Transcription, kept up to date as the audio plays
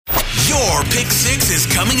Your Pick 6 is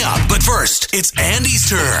coming up. But first, it's Andy's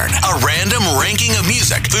turn. A random ranking of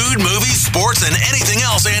music, food, movies, sports, and anything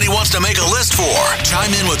else Andy wants to make a list for.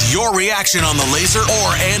 Chime in with your reaction on the Laser or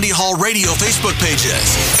Andy Hall Radio Facebook pages.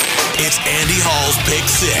 It's Andy Hall's Pick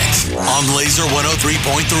 6 on Laser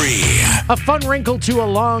 103.3. A fun wrinkle to a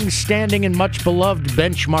long-standing and much-beloved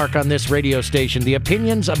benchmark on this radio station. The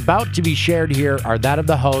opinions about to be shared here are that of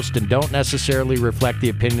the host and don't necessarily reflect the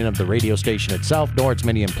opinion of the radio station itself, nor its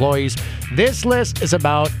many employees. This list is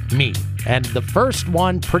about me. And the first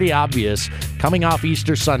one, pretty obvious, coming off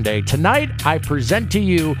Easter Sunday. Tonight, I present to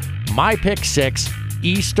you my Pick 6,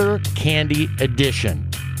 Easter Candy Edition.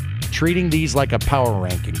 Treating these like a power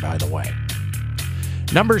ranking, by the way.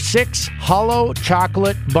 Number 6, Hollow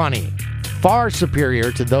Chocolate Bunny. Far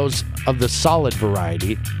superior to those of the solid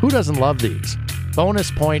variety. Who doesn't love these? Bonus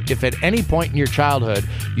point if at any point in your childhood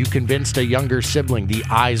you convinced a younger sibling the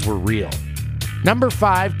eyes were real. Number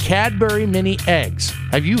 5, Cadbury Mini Eggs.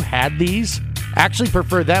 Have you had these? Actually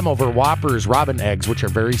prefer them over Whopper's Robin Eggs, which are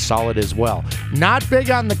very solid as well. Not big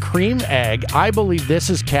on the cream egg. I believe this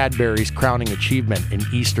is Cadbury's crowning achievement in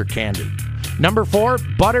Easter candy. Number 4,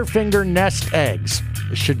 Butterfinger Nest Eggs.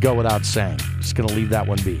 This should go without saying. Just going to leave that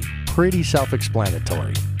one be. Pretty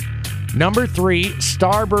self-explanatory. Number 3,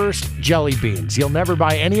 Starburst Jelly Beans. You'll never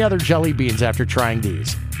buy any other jelly beans after trying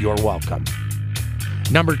these. You're welcome.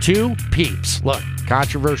 Number 2, Peeps. Look,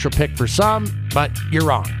 controversial pick for some, but you're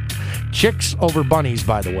wrong. Chicks over bunnies,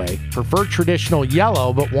 by the way. Prefer traditional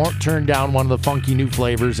yellow, but won't turn down one of the funky new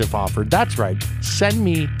flavors if offered. That's right. Send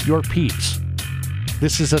me your Peeps.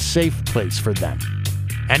 This is a safe place for them.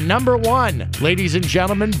 And number 1, ladies and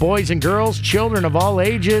gentlemen, boys and girls, children of all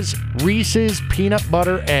ages, Reese's Peanut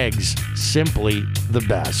Butter Eggs. Simply the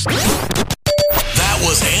best. That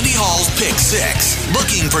was Andy Hall's Pick 6.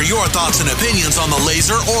 Looking for your thoughts and opinions on the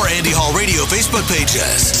Laser or Andy Hall Radio Facebook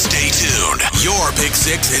pages. Stay tuned. Your Pick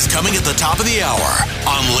 6 is coming at the top of the hour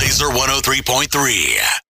on Laser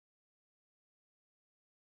 103.3.